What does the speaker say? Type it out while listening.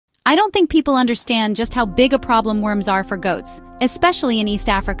I don't think people understand just how big a problem worms are for goats, especially in East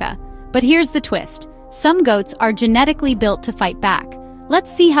Africa. But here's the twist. Some goats are genetically built to fight back.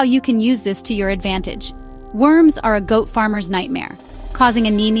 Let's see how you can use this to your advantage. Worms are a goat farmer's nightmare, causing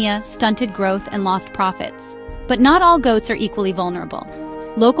anemia, stunted growth, and lost profits. But not all goats are equally vulnerable.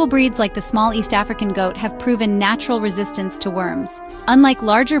 Local breeds like the small East African goat have proven natural resistance to worms, unlike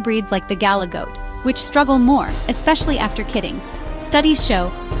larger breeds like the Galla goat, which struggle more, especially after kidding. Studies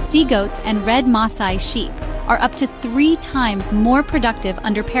show sea goats and red Maasai sheep are up to 3 times more productive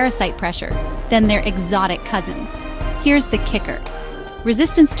under parasite pressure than their exotic cousins. Here's the kicker.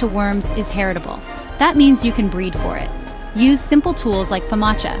 Resistance to worms is heritable. That means you can breed for it. Use simple tools like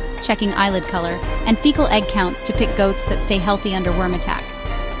FAMACHA, checking eyelid color, and fecal egg counts to pick goats that stay healthy under worm attack.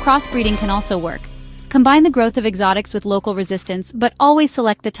 Crossbreeding can also work. Combine the growth of exotics with local resistance, but always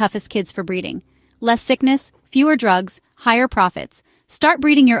select the toughest kids for breeding. Less sickness, fewer drugs, higher profits. Start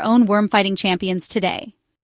breeding your own worm-fighting champions today.